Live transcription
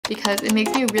because it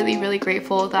makes me really, really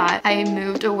grateful that I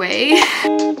moved away.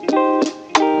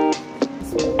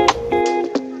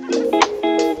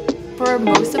 For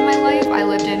most of my life, I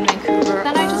lived in Vancouver.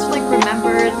 Then I just like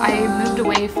remembered I moved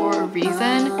away for a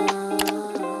reason.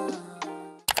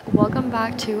 Welcome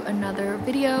back to another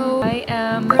video. I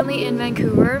am currently in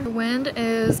Vancouver. The wind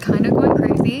is kind of going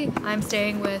crazy. I'm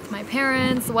staying with my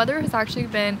parents. The weather has actually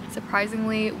been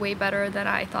surprisingly way better than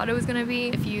I thought it was gonna be.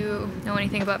 If you know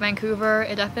anything about Vancouver,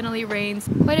 it definitely rains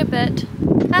quite a bit.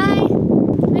 Hi!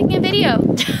 Making a video.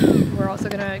 We're also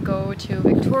gonna go to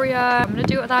Victoria. I'm gonna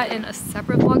do that in a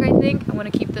separate vlog, I think. I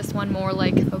want to keep this one more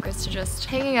like focused to just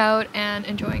hanging out and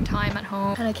enjoying time at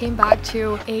home. And I came back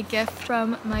to a gift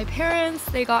from my parents.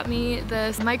 They got me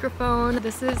this microphone.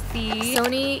 This is the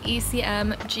Sony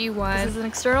ECM G1. This is an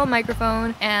external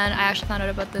microphone, and I actually found out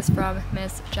about this from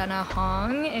Miss Jenna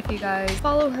Hong. If you guys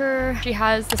follow her, she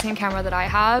has the same camera that I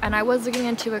have, and I was looking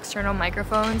into external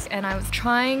microphones, and I was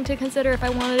trying to consider if I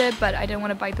wanted it, but I didn't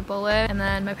want to bite the bullet, and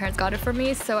then my parents got it for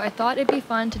me, so I thought it'd be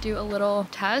fun to do a little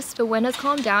test. The wind has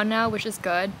calmed down now, which is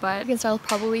good, but you can still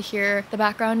probably hear the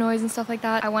background noise and stuff like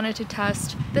that. I wanted to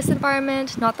test this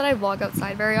environment. Not that I vlog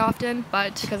outside very often,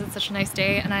 but because it's such a nice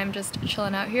day and I'm just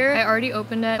chilling out here. I already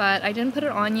opened it, but I didn't put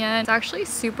it on yet. It's actually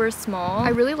super small. I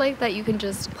really like that you can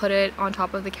just put it on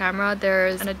top of the camera.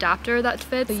 There's an adapter that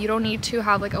fits, so you don't need to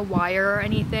have like a wire or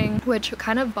anything, which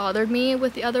kind of bothered me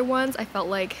with the other ones. I felt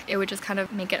like it would just kind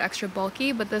of make it extra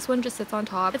bulky, but this one just sits on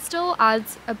top. It still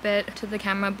adds a bit to the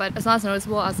camera, but it's not as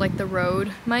noticeable as like the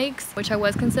Rode mics, which I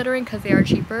was considering because they are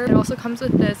cheaper. It also comes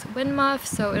with this wind muff,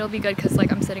 so it'll be good because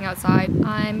like I'm sitting outside.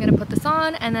 I'm gonna put this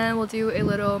on and then we'll do a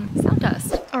little sound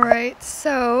test. Alright,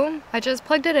 so I just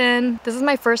plugged it in. This is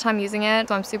my first time using it,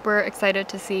 so I'm super excited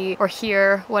to see or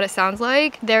hear what it sounds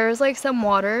like. There's like some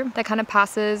water that kind of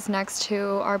passes next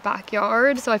to our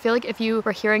backyard, so I feel like if you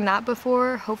were hearing that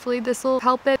before, hopefully this will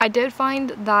help it. I did find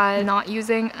that not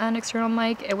using an external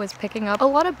mic, it was picking up a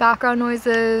lot of background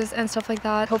noises and stuff like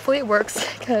that. Hopefully it works,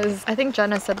 because I think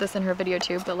Jenna said this in her video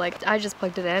too, but like I just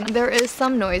plugged it in. There is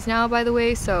some noise now, by the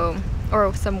way, so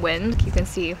or some wind. You can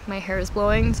see my hair is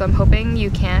blowing, so I'm hoping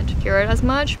you can't hear it as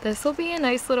much. This will be a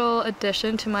nice little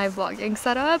addition to my vlogging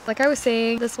setup. Like I was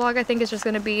saying, this vlog I think is just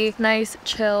gonna be nice,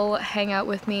 chill, hang out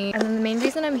with me. And then the main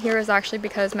reason I'm here is actually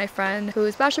because my friend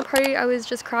whose bachelor party I was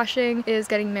just crashing is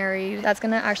getting married. That's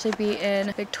gonna actually be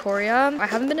in Victoria. I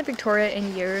haven't been to Victoria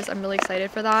in years. I'm really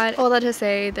excited for that. All that to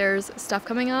say, there's stuff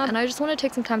coming up and I just want to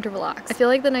take some time to relax. I feel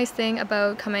like the nice thing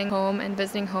about coming home and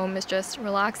visiting home is just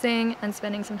relaxing and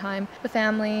spending some time with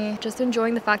family, just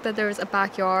enjoying the fact that there's a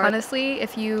backyard. Honestly,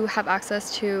 if you have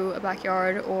access to a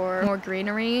backyard or more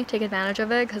greenery, take advantage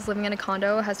of it, because living in a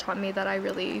condo has taught me that I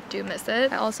really do miss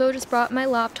it. I also just brought my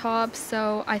laptop,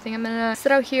 so I think I'm gonna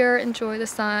sit out here, enjoy the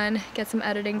sun, get some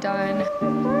editing done.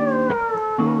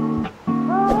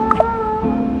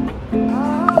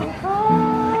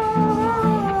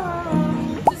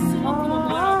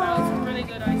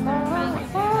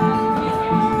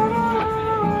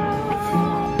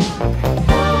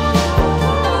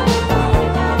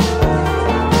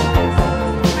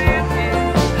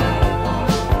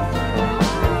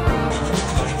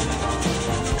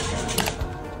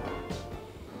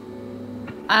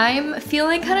 I'm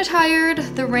feeling kind of tired.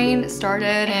 The rain started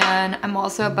and I'm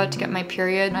also about to get my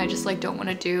period and I just like don't want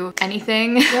to do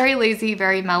anything. Very lazy,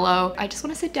 very mellow. I just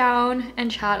want to sit down and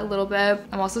chat a little bit.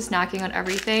 I'm also snacking on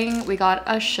everything. We got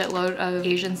a shitload of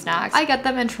Asian snacks. I get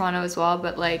them in Toronto as well,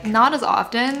 but like not as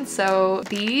often. So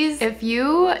these, if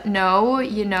you know,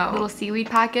 you know, little seaweed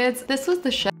packets. This was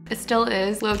the shit. It still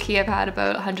is. Low-key, I've had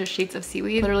about 100 sheets of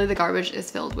seaweed. Literally the garbage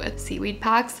is filled with seaweed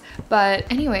packs.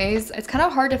 But anyways, it's kind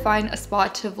of hard to find a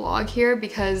spot to vlog here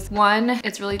because one,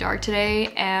 it's really dark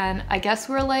today and I guess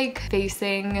we're like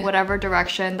facing whatever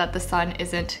direction that the sun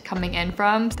isn't coming in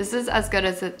from. This is as good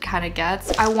as it kind of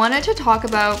gets. I wanted to talk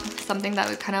about something that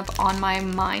was kind of on my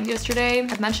mind yesterday.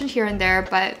 I've mentioned here and there,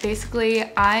 but basically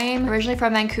I'm originally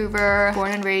from Vancouver,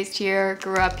 born and raised here,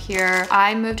 grew up here.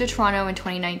 I moved to Toronto in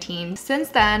 2019. Since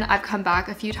then, I've come back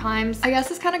a few times. I guess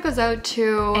this kind of goes out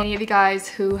to any of you guys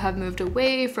who have moved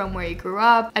away from where you grew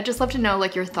up. I'd just love to know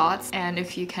like your thoughts and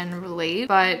if you can relate.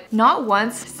 But not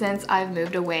once since I've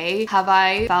moved away have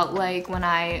I felt like when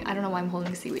I don't know why I'm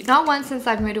holding seaweed. Not once since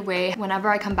I've moved away, whenever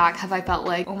I come back have I felt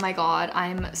like, oh my god,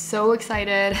 I'm so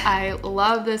excited. I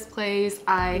love this place.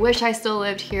 I wish I still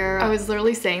lived here. I was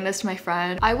literally saying this to my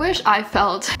friend. I wish I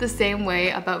felt the same way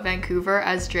about Vancouver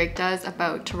as Drake does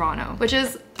about Toronto, which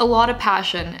is a lot of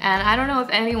passion, and I don't know if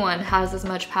anyone has as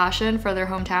much passion for their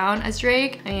hometown as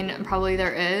Drake. I mean, probably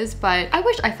there is, but I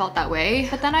wish I felt that way.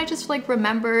 But then I just like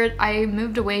remembered I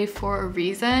moved away for a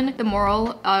reason. The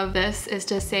moral of this is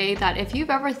to say that if you've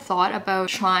ever thought about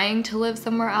trying to live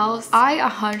somewhere else, I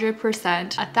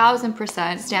 100%,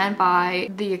 1000% stand by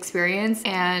the experience,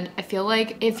 and I feel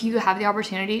like if you have the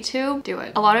opportunity to, do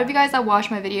it. A lot of you guys that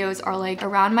watch my videos are like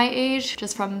around my age,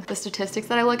 just from the statistics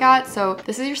that I look at, so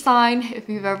this is your sign if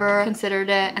you've ever considered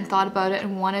it and thought about it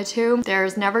and wanted to.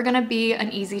 There's never gonna be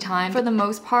an easy time. For the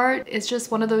most part, it's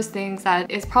just one of those things that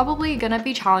is probably gonna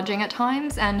be challenging at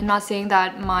times, and I'm not saying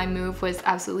that my move was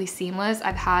absolutely seamless.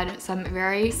 I've had some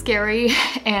very scary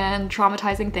and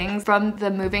traumatizing things from the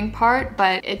moving part,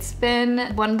 but it's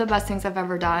been one of the best things I've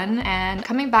ever done. And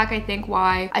coming back, I think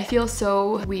why I feel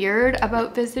so weird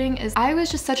about visiting is I was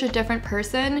just such a different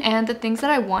person, and the things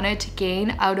that I wanted to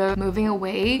gain out of moving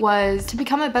away was to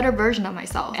become a better version of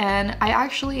myself, and I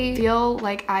actually feel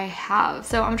like I have.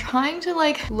 So I'm trying to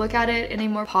like look at it in a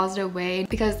more positive way,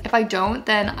 because if I don't,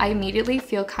 then I immediately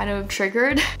feel kind of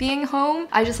triggered being home.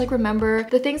 I just like remember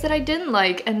the things that I didn't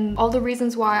like and all the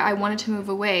reasons why I wanted to move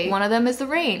away. One of them is the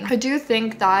rain. I do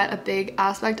think that a big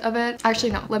aspect of it,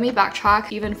 actually no, let me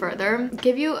backtrack even further,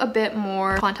 give you a bit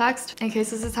more context in case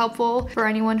this is helpful for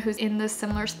anyone who's in this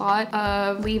similar spot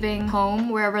of leaving home,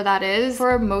 wherever that is.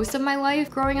 For most of my life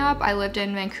growing up, I lived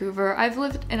in Vancouver. I've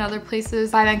lived in other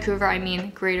places. By Vancouver, I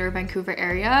mean greater Vancouver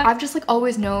area. I've just like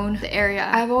always known the area.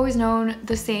 I've always known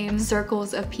the same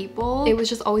circles of people. It was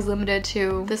just always limited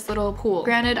to this little pool.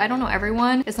 Granted, I don't know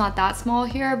everyone. It's not that small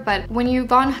here, but when you've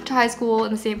gone to high school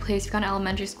in the same place, you've gone to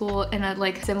elementary school in a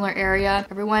like similar area,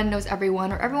 everyone knows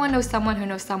everyone, or everyone knows someone who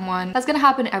knows someone. That's gonna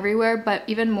happen everywhere, but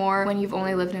even more when you've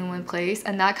only lived in one place.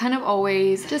 And that kind of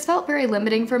always just felt very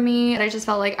limiting for me. And I just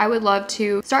felt like I would love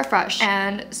to start fresh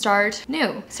and start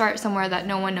new, start somewhere that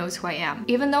no one knows who I am.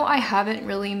 Even though I haven't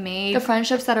really made the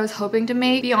friendships that I was hoping to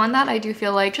make, beyond that, I do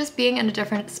feel like just being in a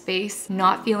different space,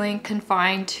 not feeling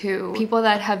confined to people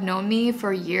that have known me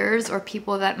for years or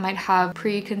people that might have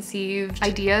preconceived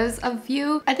ideas of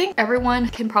you. I think everyone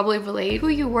can probably relate. Who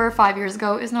you were 5 years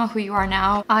ago is not who you are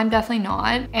now. I'm definitely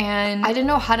not. And I didn't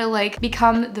know how to like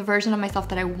become the version of myself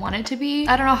that I wanted to be.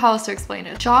 I don't know how else to explain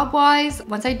it. Job wise,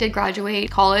 once I did graduate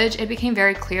college, it became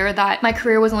very clear that my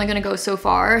career was only going to go so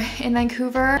far in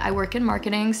Vancouver. I work in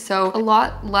marketing, so a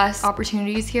lot less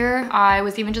opportunities here. I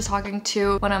was even just talking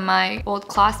to one of my old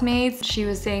classmates. She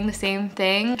was saying the same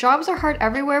thing. Jobs are hard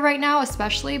everywhere right now,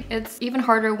 especially. It's even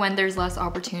harder when there's less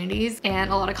opportunities and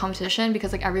a lot of competition,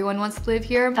 because like everyone wants to live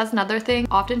here. That's another thing.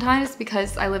 Oftentimes,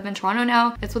 because I live in Toronto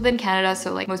now, it's within Canada,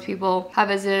 so like most people have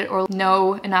visited or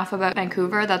know enough about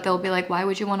Vancouver that they'll be like, why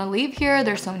would you want to leave here?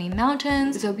 There's so many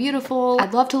mountains. It's so beautiful.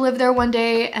 I'd love to live there one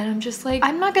day. And I'm just like,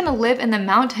 I'm not gonna live in the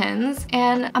mountains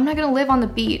and I'm not gonna live on the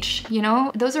beach, you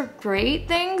know? Those are great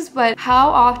things, but how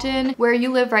often where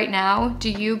you live right now do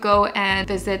you go and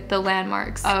visit the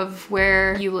landmarks of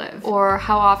where you live? Or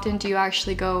how often do you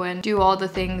actually go and do all the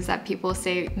things that people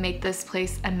say make this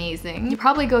place amazing? You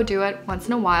probably go do it once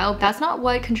in a while. That's not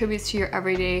what contributes to your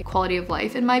everyday quality of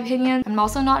life, in my opinion. I'm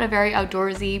also not a very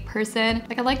outdoorsy person.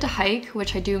 Like I like to hike,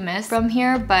 which I do miss from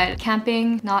here, but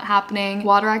camping, not happening.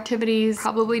 Water activities,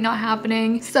 probably not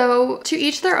happening. So to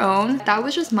each their own. That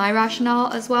was just my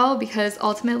rationale as well, because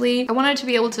ultimately I wanted to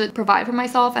be able to provide for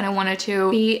myself and I wanted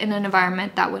to be in an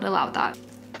environment that would allow that.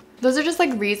 Those are just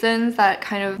like reasons that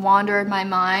kind of wandered my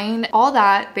mind. All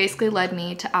that basically led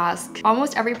me to ask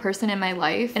almost every person in my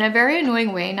life in a very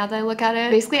annoying way now that I look at it.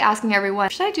 Basically asking everyone,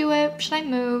 should I do it? Should I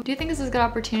move? Do you think this is a good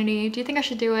opportunity? Do you think I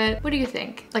should do it? What do you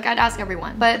think? Like I'd ask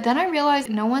everyone. But then I realized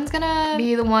no one's gonna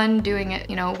be the one doing it,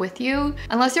 you know, with you.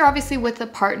 Unless you're obviously with a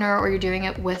partner or you're doing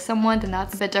it with someone, then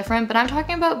that's a bit different. But I'm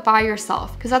talking about by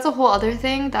yourself, because that's a whole other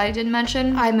thing that I didn't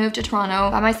mention. I moved to Toronto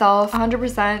by myself,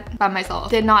 100% by myself.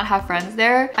 Did not have friends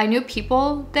there. I knew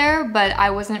people there, but I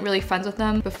wasn't really friends with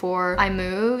them before I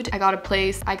moved. I got a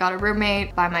place, I got a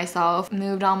roommate by myself,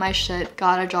 moved all my shit,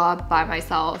 got a job by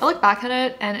myself. I look back at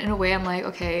it and in a way I'm like,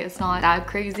 okay, it's not that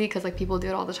crazy because like people do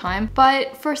it all the time.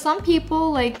 But for some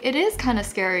people, like it is kind of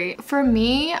scary. For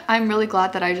me, I'm really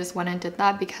glad that I just went and did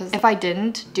that, because if I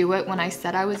didn't do it when I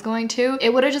said I was going to,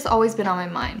 it would have just always been on my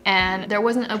mind. And there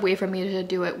wasn't a way for me to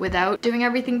do it without doing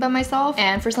everything by myself.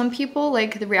 And for some people,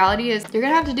 like the reality is you're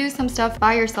gonna have to do some stuff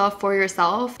by yourself yourself for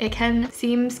yourself. It can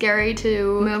seem scary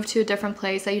to move to a different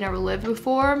place that you never lived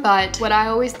before, but what I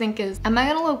always think is, am I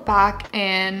gonna look back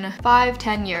in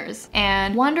 5-10 years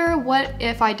and wonder what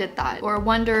if I did that, or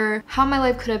wonder how my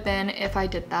life could have been if I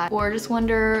did that, or just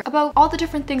wonder about all the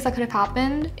different things that could have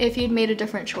happened if you'd made a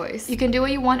different choice. You can do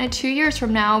what you want in 2 years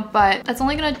from now, but that's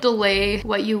only gonna delay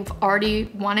what you've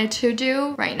already wanted to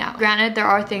do right now. Granted, there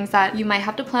are things that you might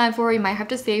have to plan for, you might have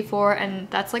to save for, and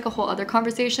that's like a whole other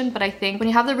conversation, but I think when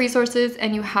you have the resources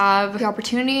and you have the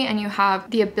opportunity and you have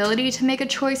the ability to make a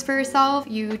choice for yourself,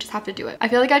 you just have to do it. I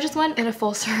feel like I just went in a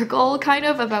full circle kind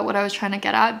of about what I was trying to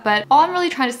get at, but all I'm really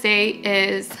trying to say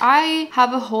is I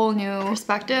have a whole new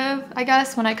perspective, I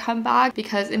guess, when I come back,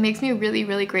 because it makes me really,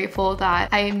 really grateful that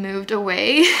I moved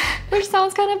away, which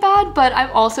sounds kind of bad, but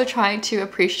I'm also trying to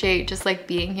appreciate just like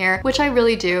being here, which I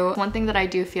really do. One thing that I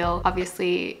do feel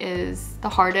obviously is the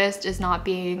hardest is not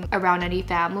being around any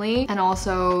family, and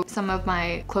also some of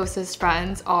my closest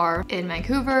friends are in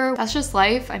Vancouver. That's just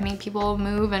life. I mean, people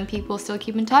move and people still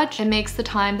keep in touch. It makes the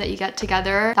time that you get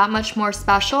together that much more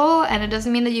special, and it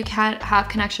doesn't mean that you can't have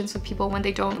connections with people when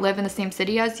they don't live in the same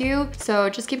city as you. So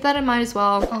just keep that in mind as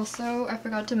well. Also, I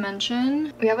forgot to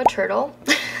mention, we have a turtle.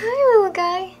 Hi, little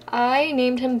guy. I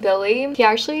named him Billy. He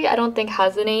actually, I don't think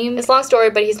has a name. It's a long story,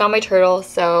 but he's not my turtle,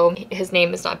 so his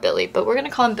name is not Billy, but we're gonna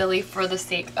call him Billy for the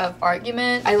sake of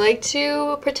argument. I like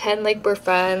to pretend like we're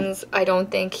friends. I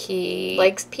don't think he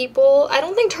likes people. I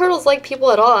don't think turtles like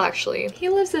people at all, actually. He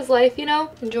lives his life, you know,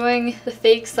 enjoying the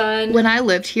fake sun. When I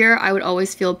lived here, I would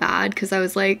always feel bad because I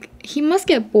was like, he must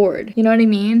get bored, you know what I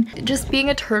mean? Just being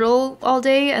a turtle all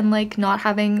day and like not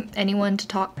having anyone to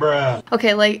talk. Bruh.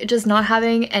 Okay, like just not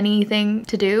having anything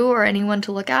to do or anyone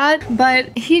to look at,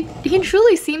 but he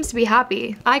truly seems to be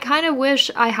happy. I kind of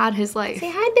wish I had his life.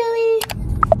 Say hi, Billy.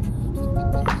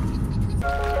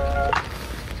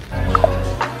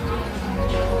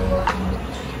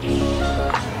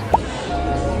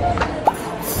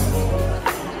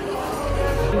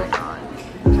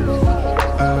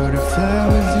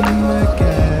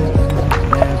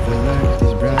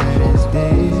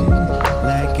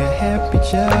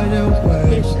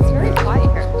 It's very quiet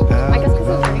here. I guess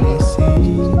because it's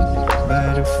raining.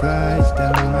 Butterflies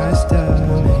down my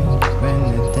stomach when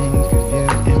I think of you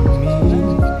and me.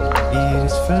 It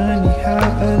is funny how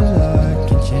a lot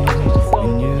can change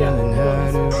when you learn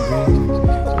how to breathe.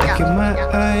 Look at my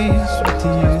eyes, what do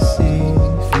you see?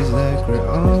 Feels like we're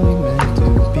only meant to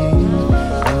be.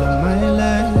 All of my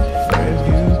life, where have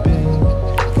you been?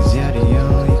 'Cause you're the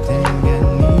only thing I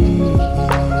need.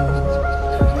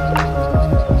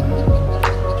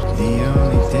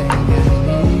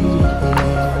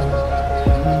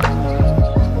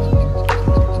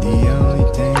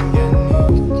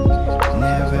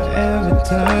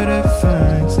 Thought I'd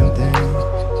find something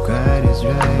quite as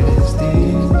right as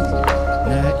this.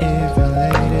 Not even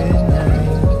late at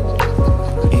night,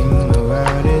 in my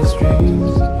wildest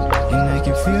dreams, and I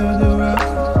can feel the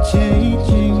road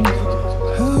changing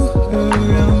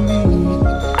around me.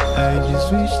 I just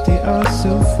wish they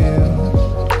also feel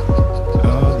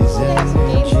all this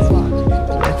energy.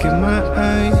 Look at my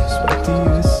eyes, what do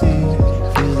you see?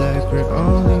 Feels like we're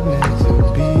only meant to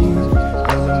be.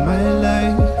 All of my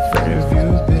life,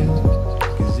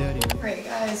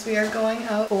 we are going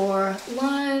out for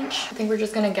lunch. I think we're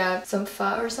just gonna get some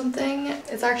pho or something.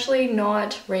 It's actually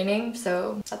not raining,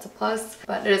 so that's a plus,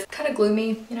 but it is kind of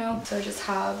gloomy, you know? So I just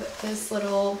have this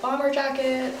little bomber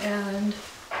jacket and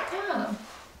yeah.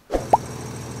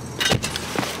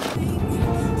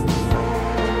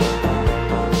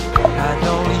 I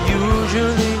don't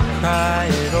usually cry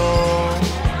at all,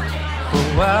 but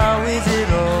why is it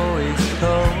always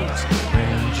close,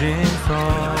 ranging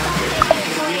from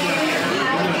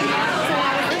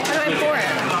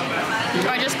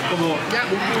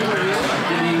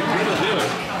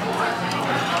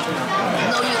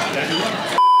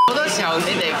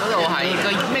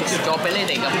mix 咗俾你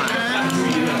哋㗎嘛。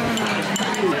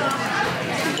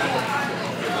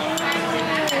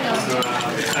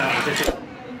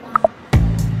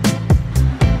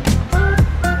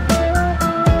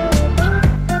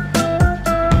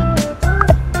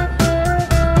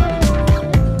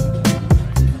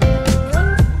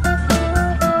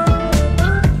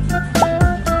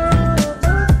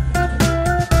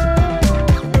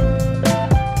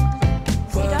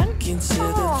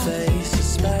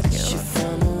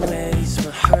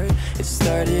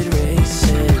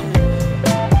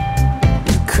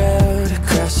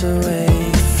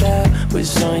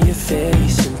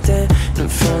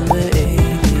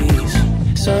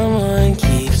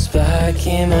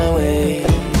in my way.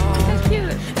 Oh,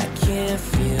 cute. I can't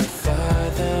feel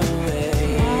farther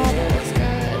away. Oh, that looks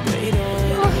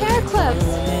good.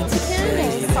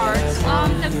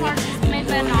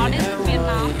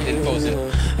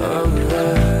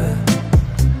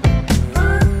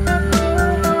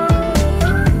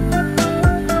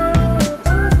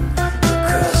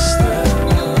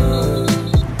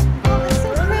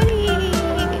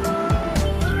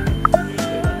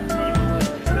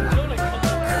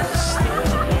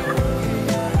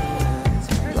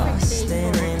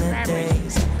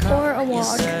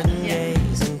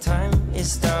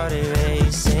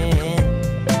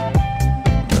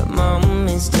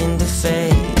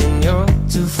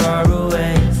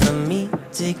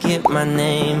 Get my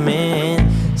name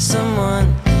in.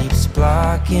 Someone keeps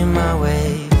blocking my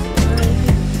way.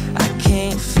 I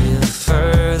can't feel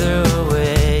further